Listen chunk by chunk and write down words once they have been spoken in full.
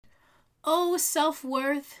Oh,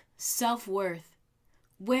 self-worth, self-worth.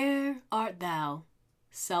 Where art thou?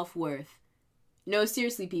 Self-worth. No,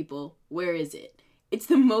 seriously, people, where is it? It's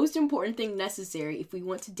the most important thing necessary if we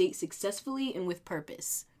want to date successfully and with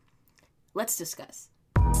purpose. Let's discuss.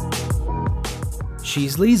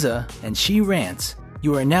 She's Lisa, and she rants.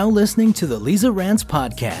 You are now listening to the Lisa Rants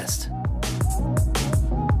Podcast.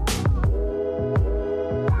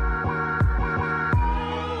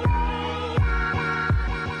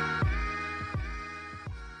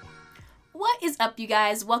 What is up, you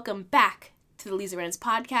guys? Welcome back to the Lisa Rants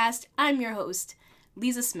Podcast. I'm your host,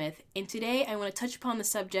 Lisa Smith, and today I want to touch upon the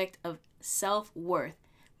subject of self-worth,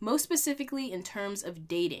 most specifically in terms of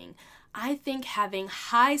dating. I think having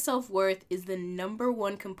high self-worth is the number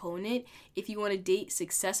one component if you want to date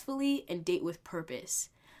successfully and date with purpose.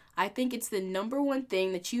 I think it's the number one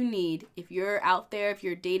thing that you need if you're out there, if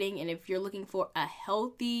you're dating, and if you're looking for a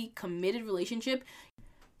healthy, committed relationship.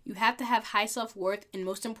 You have to have high self-worth and,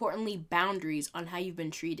 most importantly, boundaries on how you've been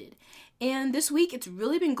treated. And this week, it's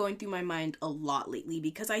really been going through my mind a lot lately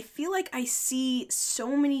because I feel like I see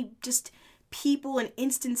so many just people and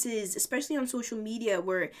instances, especially on social media,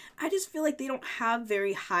 where I just feel like they don't have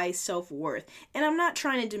very high self-worth. And I'm not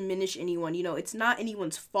trying to diminish anyone. You know, it's not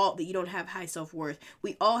anyone's fault that you don't have high self-worth.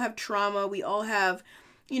 We all have trauma. We all have,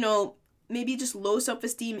 maybe just low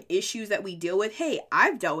self-esteem issues that we deal with. Hey,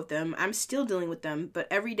 I've dealt with them. I'm still dealing with them. But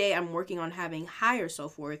every day I'm working on having higher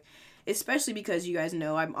self-worth, especially because you guys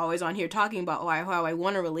know I'm always on here talking about how I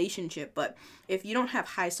want a relationship. But if you don't have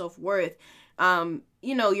high self-worth,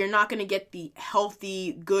 you're not going to get the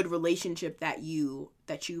healthy, good relationship that you've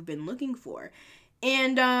been looking for.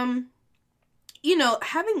 And,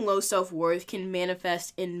 having low self-worth can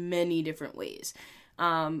manifest in many different ways.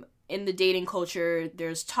 In the dating culture,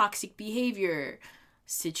 there's toxic behavior,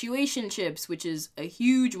 situationships, which is a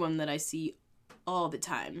huge one that I see all the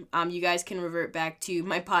time. You guys can revert back to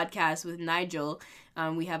my podcast with Nigel.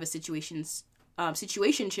 We have a situationships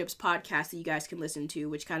podcast that you guys can listen to,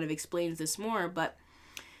 which kind of explains this more. But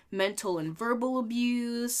mental and verbal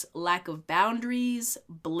abuse, lack of boundaries,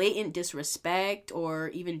 blatant disrespect, or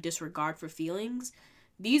even disregard for feelings.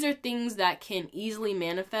 These are things that can easily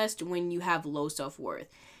manifest when you have low self-worth.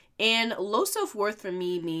 And low self-worth for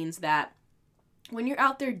me means that when you're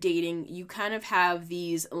out there dating, you kind of have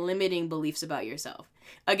these limiting beliefs about yourself.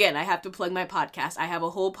 Again, I have to plug my podcast. I have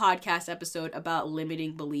a whole podcast episode about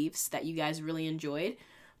limiting beliefs that you guys really enjoyed.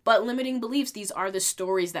 But limiting beliefs, these are the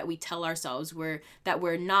stories that we tell ourselves that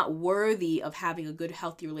we're not worthy of having a good,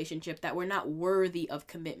 healthy relationship, that we're not worthy of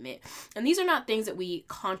commitment. And these are not things that we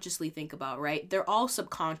consciously think about, right? They're all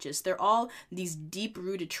subconscious. They're all these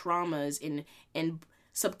deep-rooted traumas and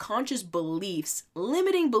subconscious beliefs,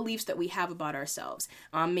 limiting beliefs that we have about ourselves.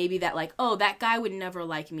 Maybe that that guy would never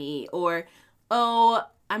like me, or,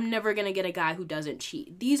 I'm never going to get a guy who doesn't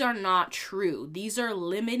cheat. These are not true. These are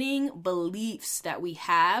limiting beliefs that we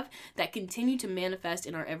have that continue to manifest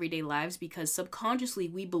in our everyday lives because subconsciously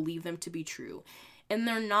we believe them to be true. And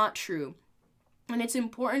they're not true. And it's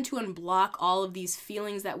important to unblock all of these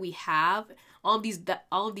feelings that we have, all of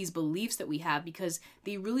these beliefs that we have, because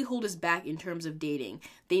they really hold us back in terms of dating.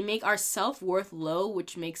 They make our self-worth low,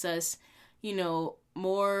 which makes us,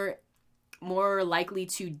 more likely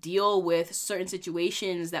to deal with certain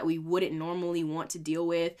situations that we wouldn't normally want to deal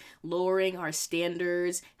with, lowering our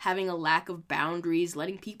standards, having a lack of boundaries,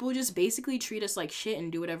 letting people just basically treat us like shit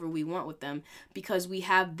and do whatever we want with them because we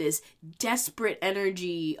have this desperate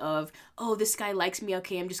energy of, this guy likes me,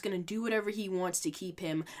 okay, I'm just gonna do whatever he wants to keep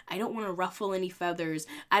him. I don't want to ruffle any feathers.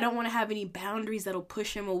 I don't want to have any boundaries that'll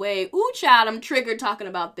push him away. Ooh, child, I'm triggered talking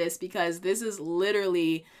about this because this is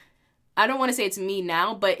literally, I don't want to say it's me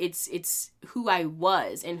now, but it's who I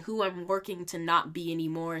was and who I'm working to not be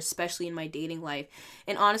anymore, especially in my dating life.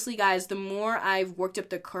 And honestly, guys, the more I've worked up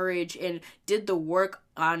the courage and did the work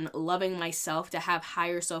on loving myself to have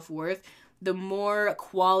higher self-worth, the more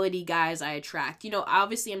quality guys I attract.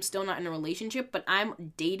 Obviously I'm still not in a relationship, but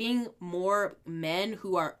I'm dating more men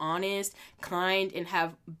who are honest, kind, and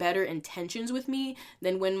have better intentions with me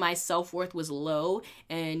than when my self-worth was low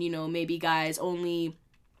and, maybe guys only...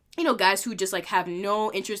 guys who just have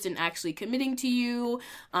no interest in actually committing to you,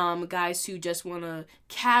 guys who just want to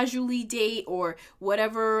casually date or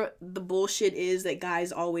whatever the bullshit is that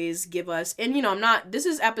guys always give us. And, this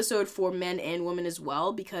is episode for men and women as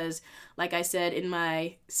well, because like I said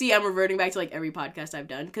I'm reverting back to every podcast I've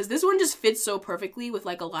done, because this one just fits so perfectly with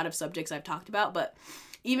a lot of subjects I've talked about. But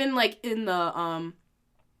even in the,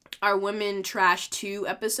 our Women Trash 2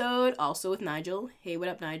 episode, also with Nigel. Hey, what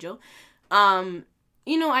up, Nigel?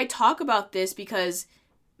 I talk about this because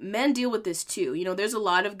men deal with this too. You know, there's a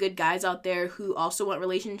lot of good guys out there who also want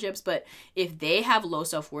relationships, but if they have low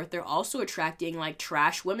self-worth, they're also attracting like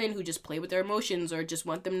trash women who just play with their emotions or just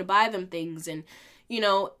want them to buy them things. And, you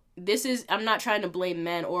know, I'm not trying to blame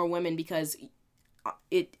men or women, because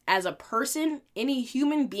as a person, any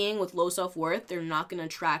human being with low self-worth, they're not going to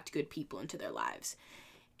attract good people into their lives.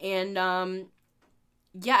 And,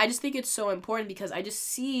 yeah, I just think it's so important, because I just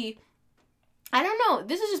see, I don't know,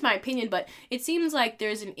 this is just my opinion, but it seems like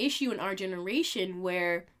there's an issue in our generation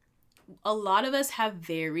where a lot of us have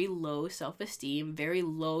very low self-esteem, very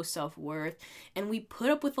low self-worth, and we put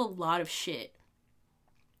up with a lot of shit.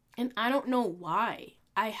 And I don't know why.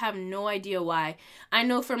 I have no idea why. I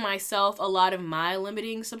know for myself, a lot of my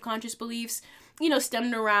limiting subconscious beliefs, you know,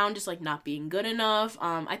 stemmed around just like not being good enough.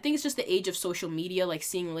 I think it's just the age of social media, like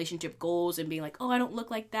seeing relationship goals and being like, oh, I don't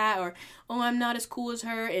look like that, or oh, I'm not as cool as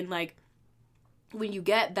her. And like, when you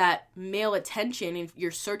get that male attention and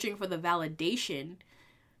you're searching for the validation,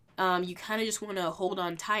 you kind of just want to hold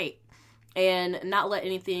on tight and not let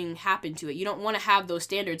anything happen to it. You don't want to have those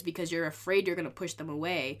standards because you're afraid you're going to push them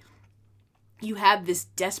away. You have this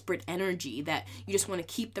desperate energy that you just want to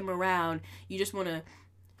keep them around. You just want to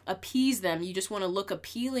appease them. You just want to look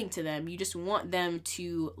appealing to them. You just want them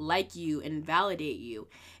to like you and validate you.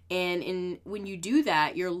 And when you do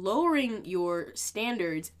that, you're lowering your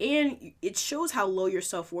standards, and it shows how low your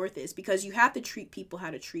self-worth is, because you have to treat people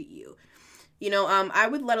how to treat you. You know, I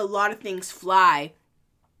would let a lot of things fly,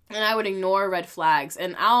 and I would ignore red flags.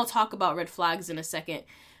 And I'll talk about red flags in a second.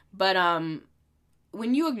 But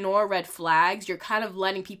when you ignore red flags, you're kind of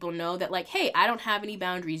letting people know that, like, hey, I don't have any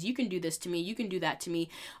boundaries. You can do this to me. You can do that to me.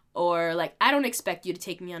 Or, like, I don't expect you to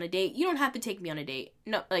take me on a date. You don't have to take me on a date.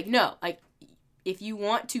 No, if you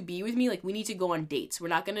want to be with me, like, we need to go on dates. We're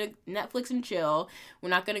not going to Netflix and chill. We're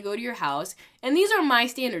not going to go to your house. And these are my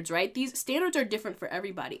standards, right? These standards are different for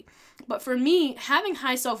everybody. But for me, having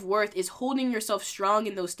high self-worth is holding yourself strong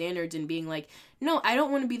in those standards and being like, no, I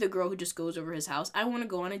don't want to be the girl who just goes over his house. I want to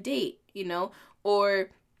go on a date, you know? Or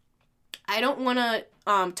I don't want to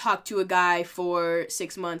talk to a guy for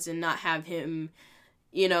 6 months and not have him,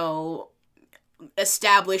 you know,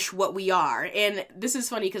 establish what we are. And this is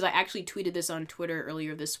funny because I actually tweeted this on Twitter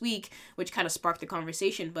earlier this week, which kind of sparked the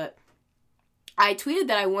conversation. But I tweeted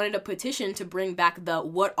that I wanted a petition to bring back the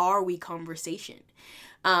 "what are we" conversation.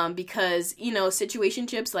 Because, you know,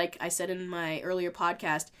 situationships, like I said in my earlier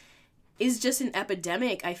podcast, is just an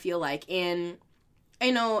epidemic, I feel like. And I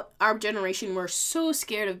know our generation, we're so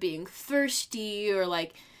scared of being thirsty or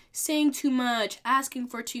like saying too much, asking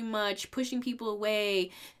for too much, pushing people away,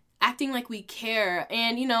 acting like we care.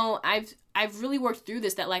 And, you know, I've really worked through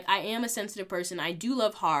this, that like I am a sensitive person. I do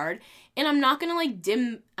love hard, and I'm not going to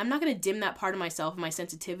dim that part of myself, my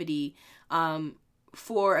sensitivity,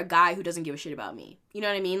 for a guy who doesn't give a shit about me. You know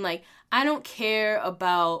what I mean? Like, I don't care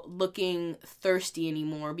about looking thirsty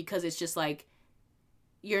anymore, because it's just like,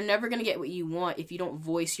 you're never going to get what you want if you don't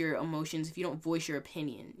voice your emotions, if you don't voice your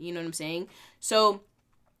opinion. You know what I'm saying? So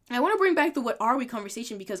I want to bring back the "what are we"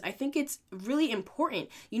 conversation, because I think it's really important.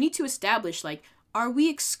 You need to establish, like, are we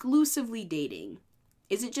exclusively dating?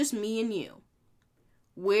 Is it just me and you?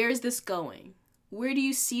 Where is this going? Where do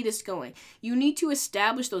you see this going? You need to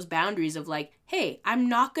establish those boundaries of like, hey, I'm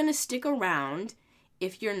not going to stick around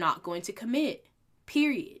if you're not going to commit.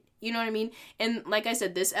 Period. You know what I mean? And like I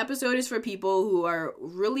said, this episode is for people who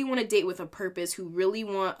really want to date with a purpose, who really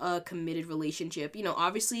want a committed relationship. You know,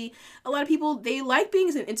 obviously, a lot of people, they like being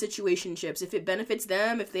in situationships. If it benefits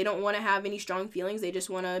them, if they don't want to have any strong feelings, they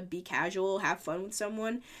just want to be casual, have fun with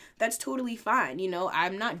someone, that's totally fine. You know,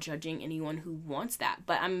 I'm not judging anyone who wants that.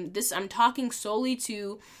 But I'm talking solely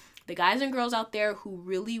to the guys and girls out there who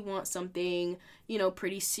really want something, you know,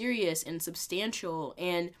 pretty serious and substantial.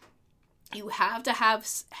 And you have to have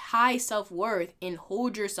high self-worth and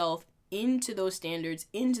hold yourself into those standards,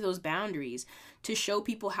 into those boundaries, to show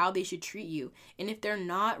people how they should treat you. And if they're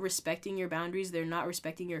not respecting your boundaries, they're not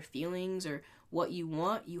respecting your feelings or what you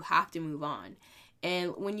want, you have to move on.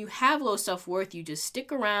 And when you have low self-worth, you just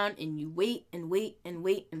stick around and you wait and wait and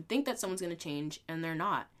wait and think that someone's going to change, and they're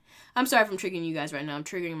not. I'm sorry if I'm triggering you guys right now. I'm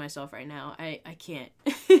triggering myself right now. I can't.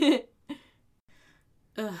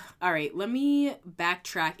 All right, let me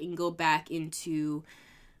backtrack and go back into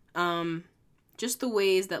just the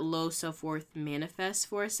ways that low self-worth manifests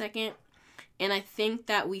for a second. And I think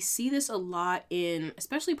that we see this a lot in,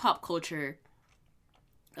 especially pop culture.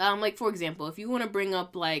 Like, for example, if you want to bring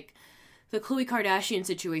up, like, the Khloe Kardashian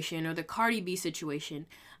situation or the Cardi B situation,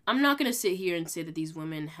 I'm not going to sit here and say that these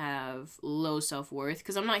women have low self-worth,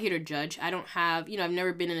 because I'm not here to judge. I don't have, I've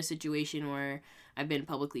never been in a situation where I've been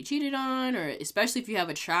publicly cheated on, or especially if you have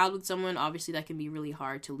a child with someone, obviously that can be really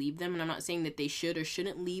hard to leave them. And I'm not saying that they should or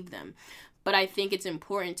shouldn't leave them, but I think it's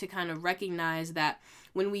important to kind of recognize that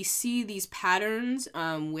when we see these patterns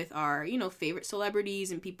with our, favorite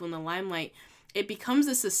celebrities and people in the limelight, it becomes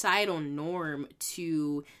a societal norm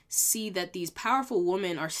to see that these powerful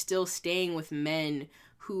women are still staying with men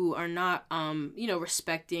who are not,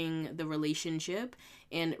 respecting the relationship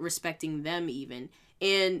and respecting them even.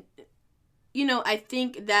 And, I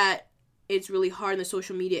think that it's really hard in the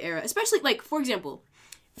social media era, especially, like, for example,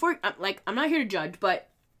 I'm not here to judge, but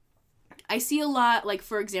I see a lot, like,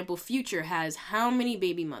 for example, Future has how many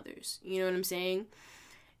baby mothers? You know what I'm saying?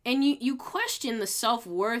 And you question the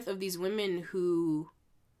self-worth of these women who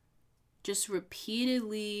just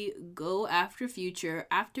repeatedly go after Future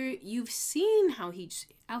after you've seen how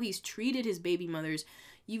he's treated his baby mothers.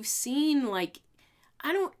 You've seen, like,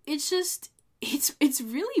 it's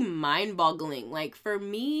really mind-boggling. Like, for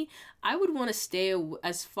me, I would want to stay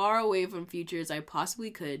as far away from Future as I possibly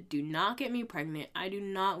could. Do not get me pregnant. I do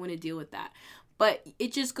not want to deal with that. But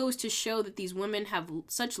it just goes to show that these women have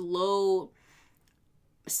such low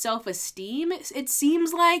self-esteem. It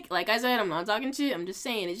seems like I said, I'm not talking shit, I'm just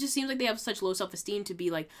saying, it just seems like they have such low self-esteem to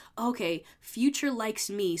be like, okay, Future likes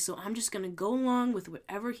me, so I'm just gonna go along with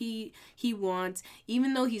whatever he wants,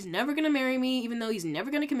 even though he's never gonna marry me, even though he's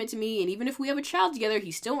never gonna commit to me, and even if we have a child together,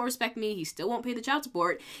 he still won't respect me, he still won't pay the child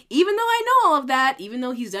support, even though I know all of that, even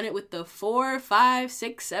though he's done it with the 4, 5,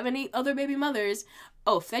 6, 7, 8 other baby mothers.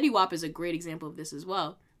 Oh, Fetty Wap is a great example of this as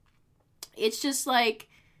well. It's just like,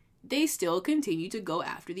 they still continue to go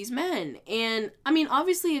after these men. And, I mean,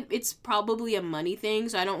 obviously, it's probably a money thing,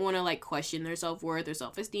 so I don't want to, like, question their self-worth or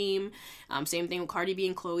self-esteem. Same thing with Cardi B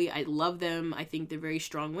and Chloe. I love them. I think they're very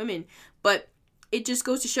strong women. But it just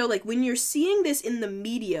goes to show, like, when you're seeing this in the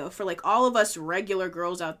media for, like, all of us regular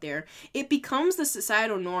girls out there, it becomes the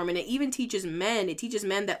societal norm, and it even teaches men. It teaches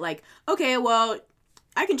men that, like, okay, well,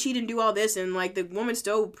 I can cheat and do all this, and, like, the woman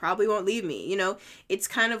still probably won't leave me, It's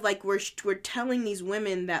kind of like we're telling these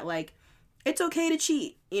women that, like, it's okay to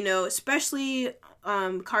cheat, especially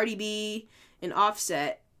Cardi B and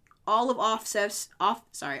Offset. All of Offset's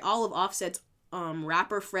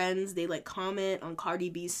rapper friends, they, like, comment on Cardi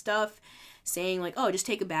B's stuff, saying, like, oh, just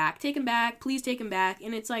take him back, please take him back.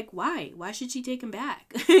 And it's like, why should she take him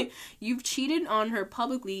back? You've cheated on her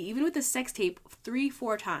publicly, even with a sex tape,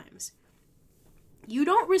 3-4 times. You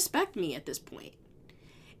don't respect me at this point.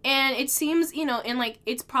 And it seems, and, like,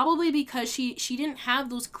 it's probably because she didn't have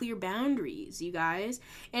those clear boundaries, you guys.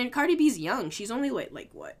 And Cardi B's young. She's only,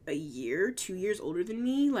 like what, a year, 2 years older than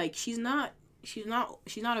me? Like, she's not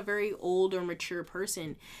a very old or mature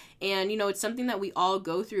person. And, it's something that we all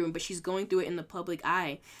go through, but she's going through it in the public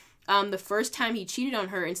eye. The first time he cheated on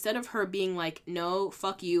her, instead of her being like, no,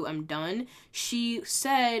 fuck you, I'm done, she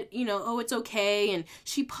said, oh, it's okay, and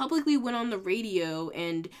she publicly went on the radio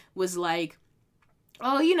and was like,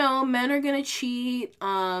 oh, men are gonna cheat,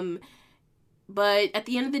 but at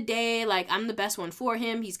the end of the day, like, I'm the best one for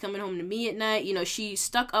him, he's coming home to me at night, she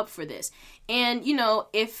stuck up for this, and,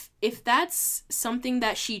 if that's something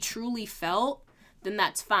that she truly felt, then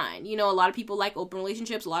that's fine. A lot of people like open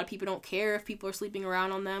relationships. A lot of people don't care if people are sleeping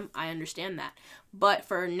around on them. I understand that. But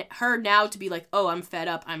for her now to be like, oh, I'm fed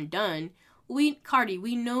up, I'm done. Cardi,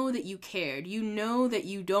 we know that you cared. You know that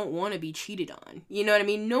you don't want to be cheated on. You know what I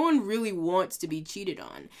mean? No one really wants to be cheated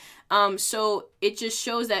on. So it just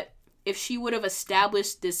shows that if she would have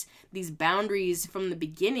established these boundaries from the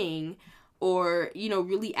beginning, or,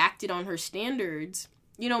 really acted on her standards,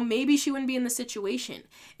 maybe she wouldn't be in the situation.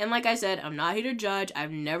 And like I said, I'm not here to judge.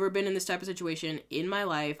 I've never been in this type of situation in my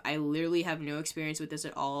life. I literally have no experience with this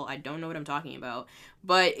at all. I don't know what I'm talking about.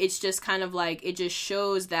 But it's just kind of like, it just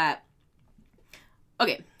shows that,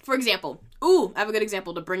 okay, for example, I have a good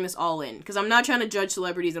example to bring this all in. Because I'm not trying to judge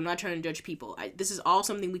celebrities. I'm not trying to judge people. This is all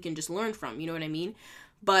something we can just learn from. You know what I mean?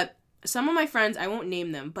 But some of my friends, I won't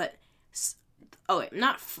name them, but,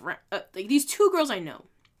 like these 2 girls I know,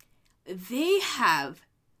 they have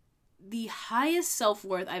the highest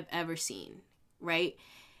self-worth I've ever seen, right?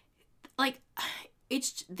 Like,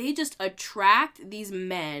 they just attract these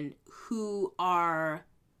men who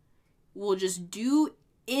will just do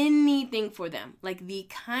anything for them. Like, the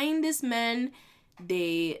kindest men,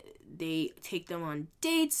 they take them on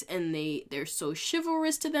dates, and they're so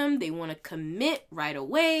chivalrous to them. They want to commit right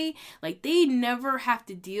away. Like, they never have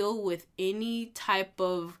to deal with any type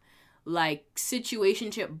of, like,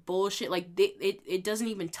 situationship bullshit. Like, it doesn't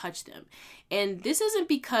even touch them. And this isn't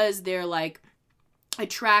because they're, like,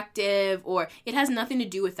 attractive, or it has nothing to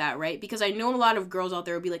do with that, right? Because I know a lot of girls out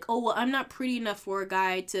there will be like, oh, well, I'm not pretty enough for a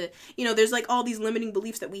guy to, you know, there's like all these limiting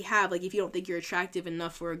beliefs that we have, like if you don't think you're attractive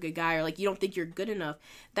enough for a good guy, or like you don't think you're good enough.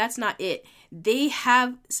 That's not it. They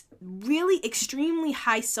have really extremely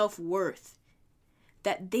high self-worth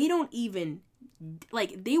that they don't even,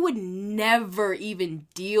 like, they would never even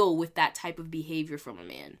deal with that type of behavior from a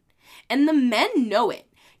man. And the men know it.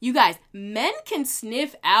 You guys, men can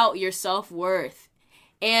sniff out your self-worth.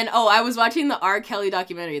 And, oh, I was watching the R. Kelly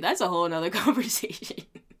documentary. That's a whole nother conversation.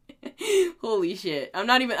 Holy shit. I'm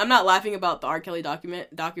not laughing about the R. Kelly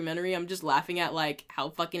documentary. I'm just laughing at, like,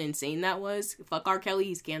 how fucking insane that was. Fuck R. Kelly,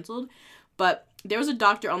 he's canceled. But there was a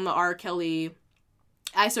doctor on the R. Kelly,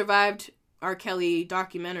 I Survived R. Kelly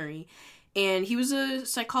documentary. And he was a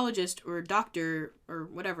psychologist or a doctor or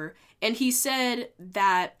whatever. And he said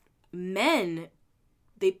that men,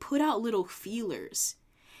 they put out little feelers.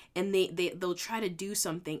 And they'll try to do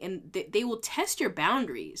something, and they will test your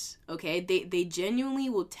boundaries, okay? They genuinely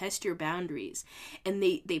will test your boundaries, and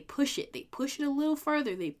they push it. They push it a little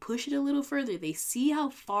further. They push it a little further. They see how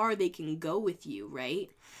far they can go with you, right?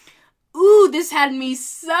 Ooh, this had me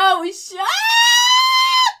so shook!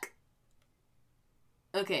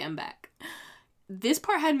 Okay, I'm back. This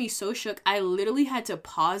part had me so shook, I literally had to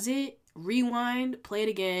pause it, rewind, play it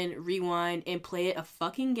again, rewind, and play it a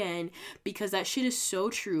fucking again, because that shit is so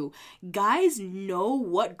true. Guys know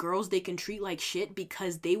what girls they can treat like shit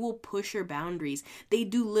because they will push your boundaries. They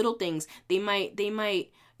do little things. They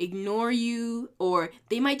might ignore you, or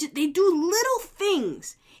they do little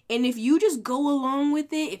things. And if you just go along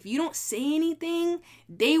with it, if you don't say anything,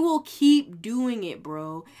 they will keep doing it,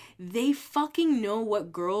 bro. They fucking know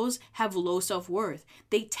what girls have low self-worth.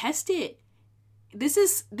 They test it. This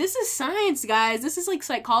is science, guys. This is like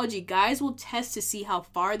psychology. Guys will test to see how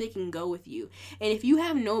far they can go with you. And if you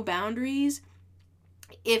have no boundaries,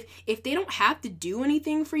 if they don't have to do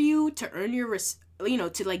anything for you to earn your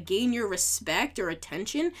to like gain your respect or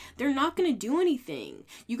attention, they're not going to do anything.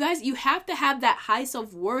 You guys, you have to have that high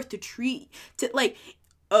self-worth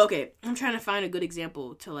okay, I'm trying to find a good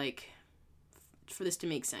example to like for this to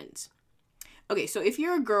make sense. Okay, so if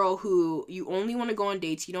you're a girl who you only want to go on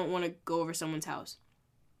dates, you don't want to go over someone's house.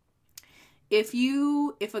 If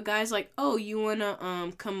a guy's like, oh, you want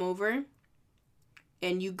to come over,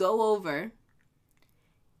 and you go over,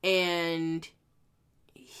 and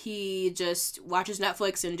he just watches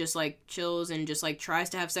Netflix and just like chills and just like tries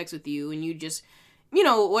to have sex with you, and you just,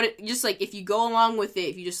 just like if you go along with it,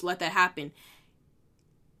 if you just let that happen,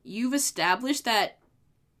 you've established that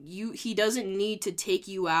he doesn't need to take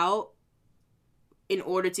you out in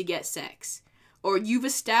order to get sex. Or you've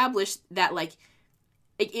established that, like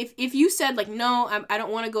if you said, like, no, I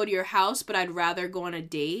don't want to go to your house, but I'd rather go on a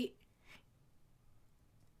date,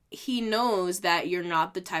 he knows that you're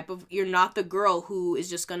not the girl who is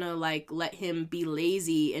just gonna, like, let him be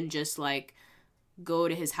lazy and just, like, go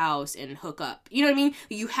to his house and hook up. You know what I mean?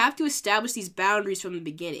 You have to establish these boundaries from the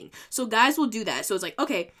beginning. So guys will do that. So it's like,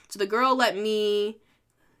 okay, so the girl the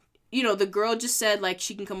girl just said, like,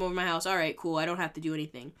 she can come over my house. All right, cool. I don't have to do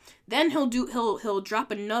anything. Then he'll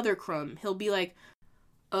drop another crumb. He'll be like,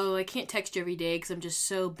 oh, I can't text you every day because I'm just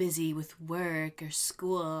so busy with work or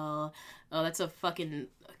school. Oh, that's a fucking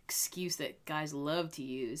excuse that guys love to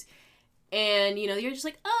use. And, you're just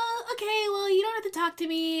like, oh, okay, well, you don't have to talk to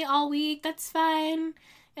me all week. That's fine.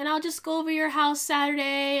 And I'll just go over your house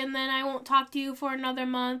Saturday, and then I won't talk to you for another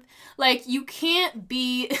month. Like, you can't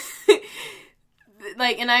be...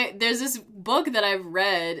 Like, and there's this book that I've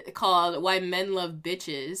read called Why Men Love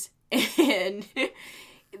Bitches, and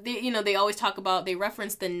they always they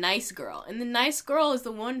reference the nice girl, and the nice girl is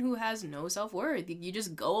the one who has no self-worth. You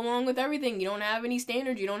just go along with everything. You don't have any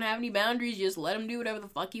standards, you don't have any boundaries, you just let him do whatever the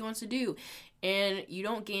fuck he wants to do, and you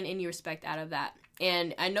don't gain any respect out of that.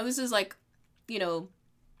 And I know this is like,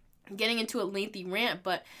 getting into a lengthy rant,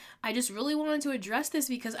 but I just really wanted to address this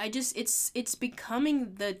because it's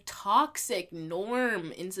becoming the toxic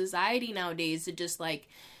norm in society nowadays to just, like,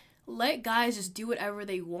 let guys just do whatever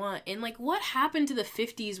they want. And, like, what happened to the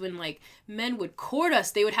 50s when, like, men would court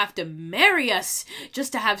us? They would have to marry us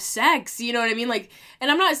just to have sex, you know what I mean? Like, and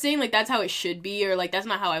I'm not saying, like, that's how it should be, or, like, that's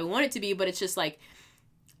not how I want it to be, but it's just, like,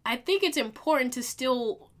 I think it's important to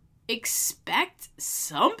still expect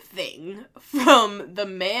something from the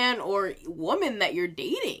man or woman that you're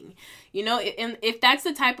dating, and if that's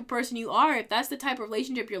the type of person you are, if that's the type of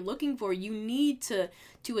relationship you're looking for, you need to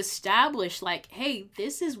establish, like, hey,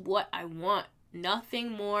 this is what I want, nothing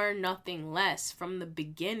more, nothing less, from the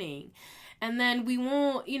beginning. And then we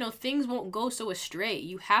won't, things won't go so astray.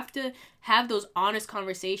 You have to have those honest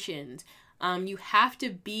conversations. You have to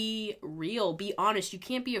be real, be honest. You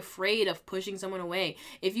can't be afraid of pushing someone away.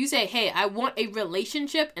 If you say, hey, I want a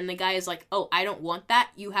relationship, and the guy is like, oh, I don't want that,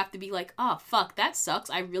 you have to be like, oh, fuck, that sucks.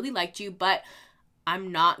 I really liked you, but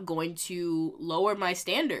I'm not going to lower my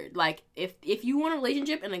standard. Like, if you want a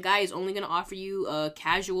relationship and a guy is only going to offer you a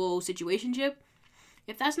casual situationship,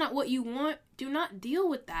 if that's not what you want, do not deal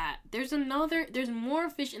with that. There's more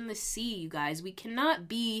fish in the sea, you guys. We cannot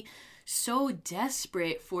be so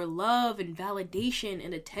desperate for love and validation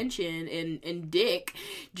and attention and dick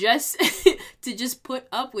just to just put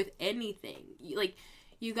up with anything. Like,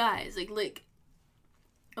 you guys, like,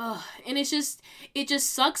 ugh. And it just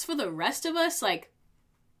sucks for the rest of us. Like,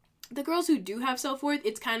 the girls who do have self-worth,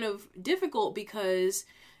 it's kind of difficult because,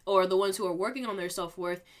 or the ones who are working on their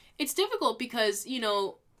self-worth, it's difficult because, you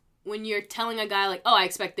know, when you're telling a guy, like, oh, I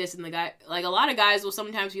expect this, and the guy, like, a lot of guys will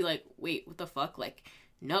sometimes be like, wait, what the fuck? Like,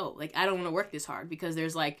 no, like, I don't want to work this hard, because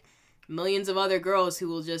there's, like, millions of other girls who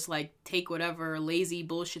will just, like, take whatever lazy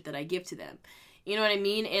bullshit that I give to them. You know what I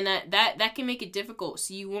mean? And that can make it difficult.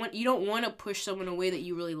 So you don't want to push someone away that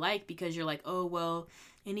you really like, because you're like, oh, well,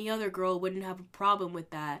 any other girl wouldn't have a problem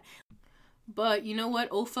with that. But you know what?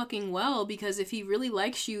 Oh, fucking well, because if he really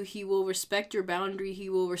likes you, he will respect your boundary. He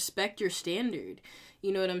will respect your standard.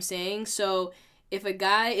 You know what I'm saying? So if a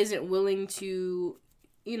guy isn't willing to,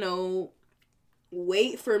 you know,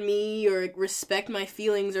 wait for me or respect my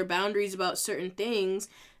feelings or boundaries about certain things,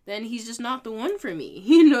 then he's just not the one for me.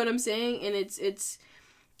 You know what I'm saying? And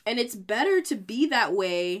it's better to be that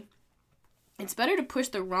way. It's better to push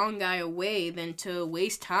the wrong guy away than to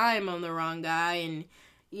waste time on the wrong guy and,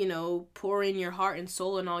 you know, pour in your heart and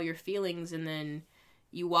soul and all your feelings, and then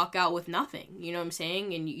you walk out with nothing. You know what I'm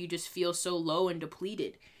saying? And you just feel so low and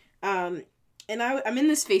depleted. And I'm in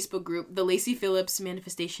this Facebook group, the Lacy Phillips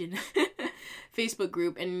Manifestation Facebook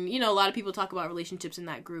group, and, you know, a lot of people talk about relationships in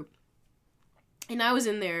that group. And I was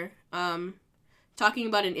in there, talking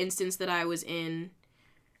about an instance that I was in,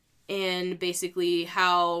 and basically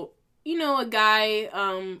how, you know, a guy,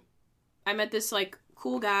 I met this, like,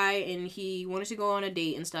 cool guy, and he wanted to go on a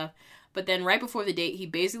date and stuff, but then right before the date, he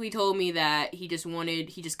basically told me that he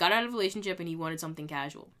just got out of a relationship and he wanted something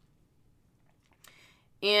casual.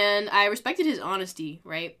 And I respected his honesty,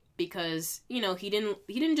 right? Because, you know, he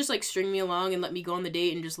didn't just, like, string me along and let me go on the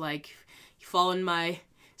date and just, like, fall in my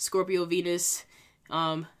Scorpio Venus,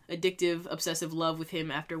 addictive, obsessive love with him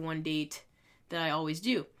after one date that I always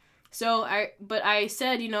do. So I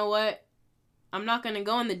said, you know what? I'm not going to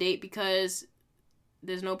go on the date because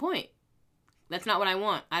there's no point. That's not what I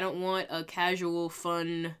want. I don't want a casual,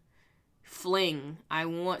 fun fling. I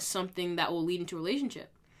want something that will lead into a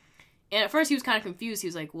relationship. And at first he was kind of confused. He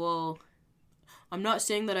was like, well, I'm not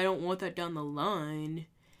saying that I don't want that down the line.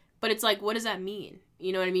 But it's like, what does that mean?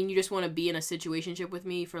 You know what I mean? You just want to be in a situationship with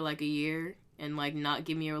me for like a year and like not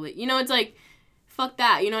give me a relationship. You know, it's like, fuck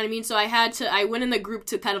that. You know what I mean? So I went in the group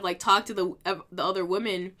to kind of like talk to the other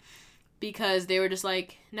women, because they were just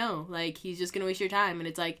like, no, like, he's just gonna waste your time. And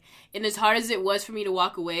it's like, and as hard as it was for me to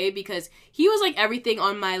walk away, because he was like everything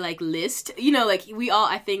on my like list, you know, like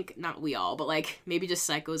I think not we all, but like maybe just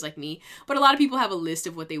psychos like me, but a lot of people have a list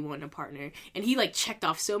of what they want in a partner, and he like checked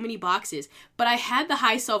off so many boxes. But I had the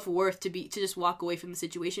high self-worth to just walk away from the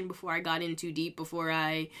situation before I got in too deep, before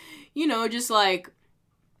I, you know, just like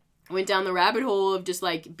went down the rabbit hole of just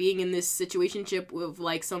like being in this situationship with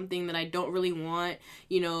like something that I don't really want.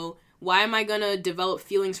 You know, why am I gonna develop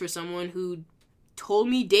feelings for someone who told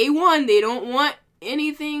me day one they don't want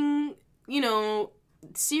anything, you know,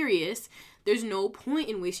 serious? There's no point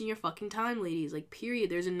in wasting your fucking time, ladies. Like, period.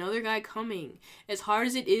 There's another guy coming. As hard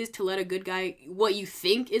as it is to let a good guy, what you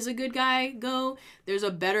think is a good guy, go, there's a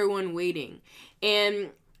better one waiting. And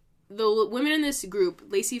the women in this group,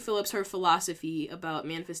 Lacy Phillips, her philosophy about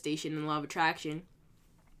manifestation and law of attraction,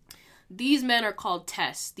 these men are called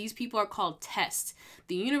tests. These people are called tests.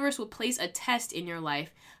 The universe will place a test in your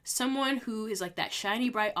life. Someone who is like that shiny,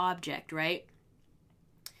 bright object, right?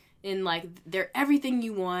 And like, they're everything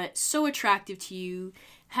you want, so attractive to you,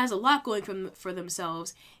 has a lot going for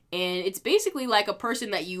themselves. And it's basically like a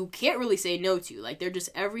person that you can't really say no to. Like, they're just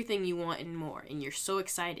everything you want and more. And you're so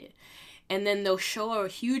excited. And then they'll show a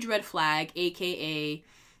huge red flag, aka,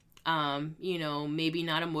 you know, maybe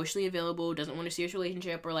not emotionally available, doesn't want a serious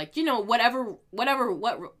relationship, or like, you know, whatever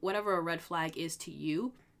a red flag is to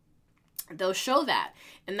you, they'll show that.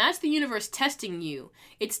 And that's the universe testing you.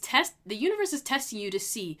 The universe is testing you to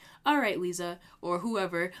see, all right, Lisa, or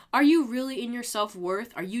whoever, are you really in your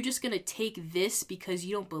self-worth? Are you just going to take this because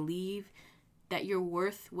you don't believe that you're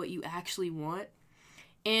worth what you actually want?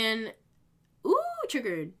 And, ooh,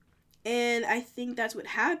 triggered. And I think that's what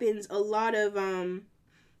happens. A lot of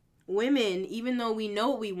women, even though we know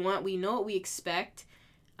what we want, we know what we expect,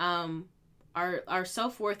 our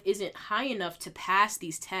self-worth isn't high enough to pass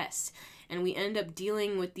these tests, and we end up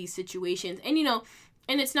dealing with these situations. And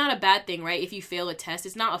and it's not a bad thing, right? If you fail a test,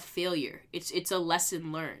 it's not a failure. It's a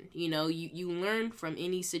lesson learned. You learn from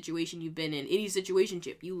any situation you've been in, any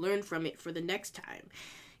situationship. You learn from it for the next time.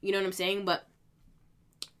 You know what I'm saying? But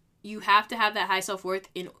you have to have that high self-worth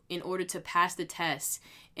in order to pass the test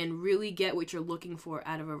and really get what you're looking for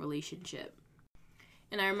out of a relationship.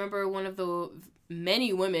 And I remember one of the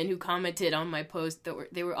many women who commented on my post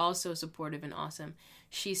they were all so supportive and awesome.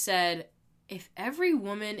 She said, if every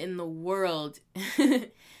woman in the world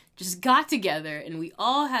just got together and we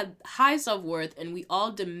all had high self-worth and we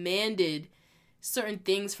all demanded certain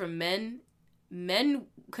things from men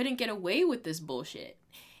couldn't get away with this bullshit.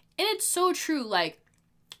 And it's so true. Like,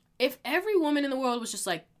 if every woman in the world was just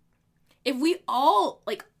like, if we all,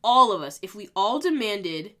 like all of us, if we all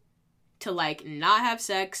demanded to like not have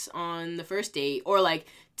sex on the first date, or like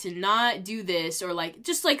to not do this, or like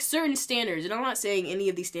just like certain standards, and I'm not saying any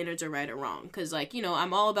of these standards are right or wrong, because like,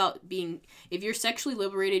 I'm all about being, if you're sexually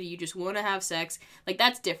liberated, you just want to have sex, like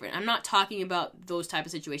that's different. I'm not talking about those type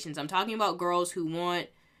of situations. I'm talking about girls who want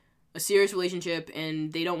a serious relationship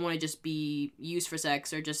and they don't want to just be used for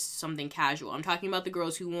sex or just something casual. I'm talking about the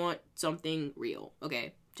girls who want something real,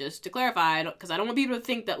 okay? Just to clarify, because I don't want people to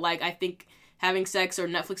think that, like, I think having sex or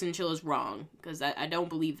Netflix and chill is wrong, because I don't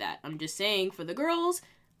believe that. I'm just saying, for the girls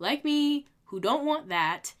like me who don't want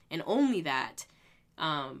that and only that,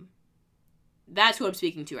 that's who I'm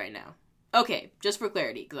speaking to right now. Okay, just for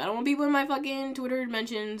clarity, because I don't want people in my fucking Twitter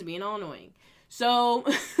mentions being all annoying. So,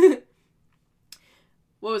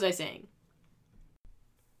 what was I saying?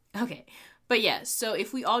 Okay, but yeah, so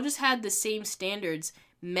if we all just had the same standards,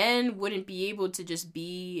 men wouldn't be able to just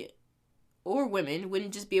be, or women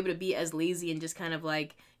wouldn't just be able to be as lazy and just kind of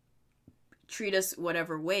like treat us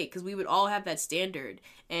whatever way, because we would all have that standard.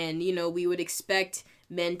 And we would expect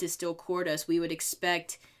men to still court us. We would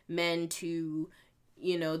expect men to,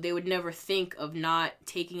 they would never think of not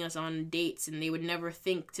taking us on dates, and they would never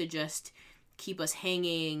think to just keep us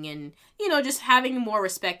hanging, and just having more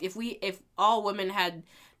respect. If all women had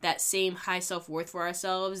that same high self-worth for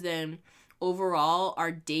ourselves, then overall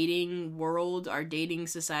our dating world, our dating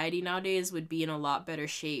society nowadays would be in a lot better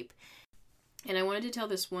shape. And I wanted to tell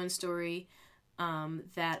this one story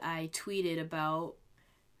that I tweeted about,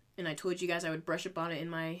 and I told you guys I would brush up on it in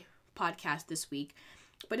my podcast this week.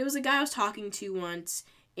 But it was a guy I was talking to once,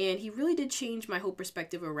 and he really did change my whole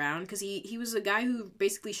perspective around, because he was a guy who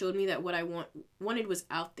basically showed me that what I wanted was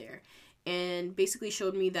out there, and basically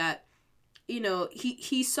showed me that,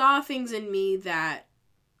 he saw things in me that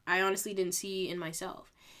I honestly didn't see in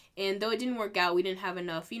myself. And though it didn't work out, we didn't have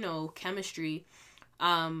enough, chemistry,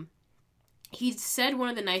 he said one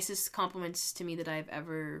of the nicest compliments to me that I've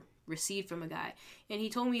ever received from a guy. And he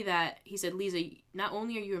told me that, he said, Lisa, not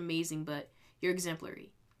only are you amazing, but you're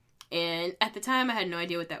exemplary. And at the time, I had no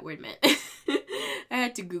idea what that word meant. I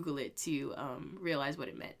had to Google it to realize what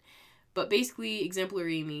it meant. But basically,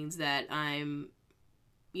 exemplary means that I'm,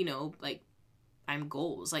 I'm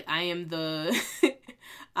goals. Like, I am the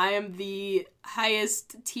I am the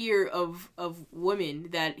highest tier of women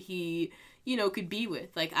that he, could be with.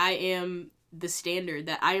 Like, I am the standard,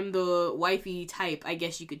 that I am the wifey type, I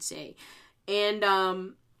guess you could say. And,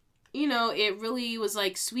 it really was,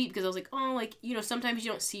 like, sweet, because I was like, oh, like, sometimes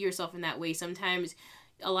you don't see yourself in that way. Sometimes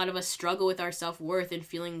a lot of us struggle with our self-worth and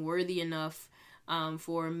feeling worthy enough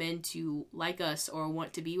for men to like us or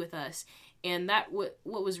want to be with us. And that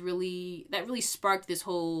really sparked this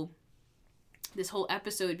whole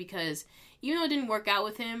episode, because even though it didn't work out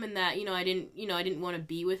with him, and that, I didn't want to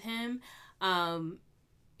be with him,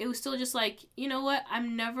 it was still just like, you know what, I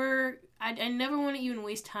never want to even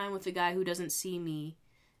waste time with a guy who doesn't see me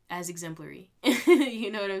as exemplary.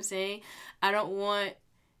 You know what I'm saying? I don't want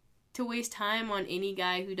to waste time on any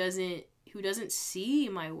guy who doesn't see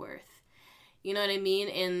my worth. You know what I mean?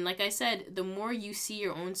 And like I said, the more you see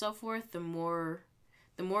your own self-worth, the more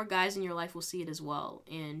guys in your life will see it as well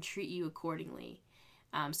and treat you accordingly.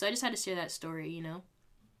 So I just had to share that story,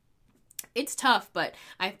 It's tough, but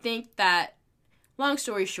I think that, long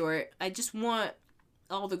story short, I just want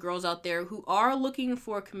all the girls out there who are looking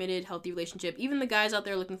for a committed, healthy relationship, even the guys out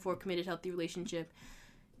there looking for a committed, healthy relationship,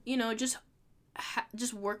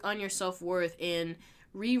 just work on your self-worth and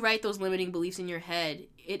rewrite those limiting beliefs in your head.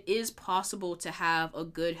 It is possible to have a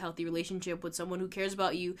good, healthy relationship with someone who cares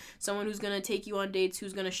about you, someone who's going to take you on dates,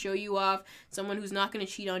 who's going to show you off, someone who's not going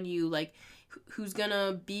to cheat on you, like, who's going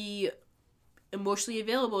to be emotionally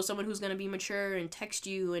available, someone who's going to be mature and text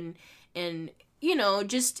you and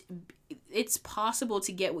just, it's possible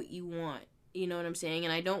to get what you want. You know what I'm saying?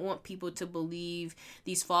 And I don't want people to believe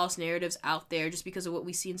these false narratives out there just because of what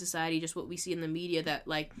we see in society, just what we see in the media, that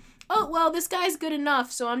like, oh, well, this guy's good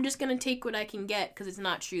enough, so I'm just going to take what I can get, because it's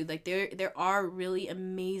not true. Like, there are really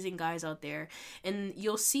amazing guys out there, and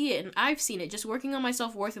you'll see it, and I've seen it. Just working on my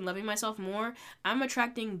self-worth and loving myself more, I'm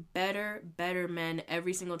attracting better men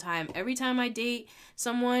every single time. Every time I date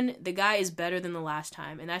someone, the guy is better than the last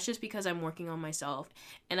time, and that's just because I'm working on myself.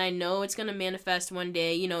 And I know it's going to manifest one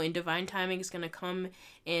day, in divine timing. It's going to come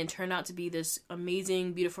and turn out to be this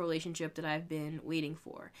amazing, beautiful relationship that I've been waiting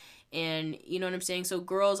for. And you know what I'm saying? So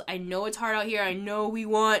girls, I know it's hard out here. I know we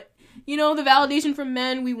want, the validation from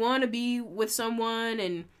men. We want to be with someone,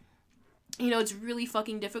 and it's really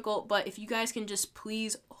fucking difficult. But if you guys can just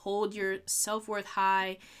please hold your self-worth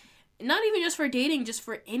high, not even just for dating, just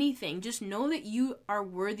for anything, just know that you are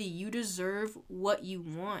worthy. You deserve what you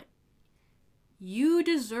want. You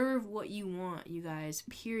deserve what you want, you guys.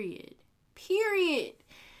 Period.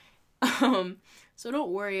 So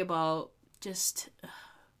don't worry about just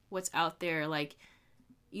what's out there. Like,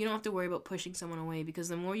 you don't have to worry about pushing someone away, because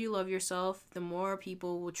the more you love yourself, the more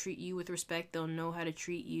people will treat you with respect. They'll know how to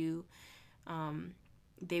treat you.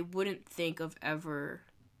 They wouldn't think of ever,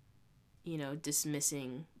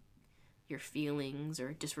 dismissing your feelings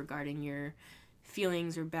or disregarding your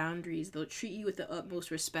feelings or boundaries. They'll treat you with the utmost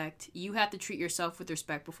respect. You have to treat yourself with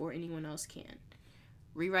respect before anyone else can.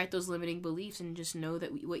 Rewrite those limiting beliefs and just know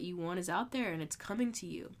that what you want is out there and it's coming to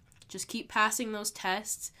you. Just keep passing those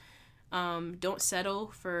tests. Don't settle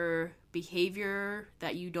for behavior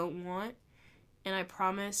that you don't want. And I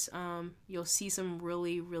promise you'll see some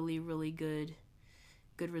really, really, really good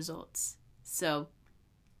results. So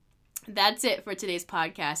that's it for today's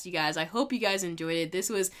podcast, you guys. I hope you guys enjoyed it. This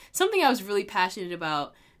was something I was really passionate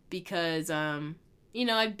about because,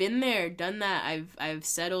 I've been there, done that. I've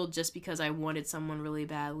settled just because I wanted someone really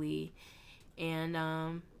badly. And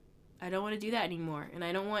I don't want to do that anymore. And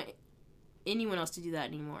I don't want anyone else to do that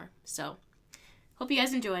anymore. So, hope you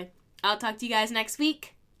guys enjoy. I'll talk to you guys next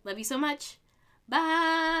week. Love you so much.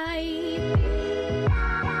 Bye!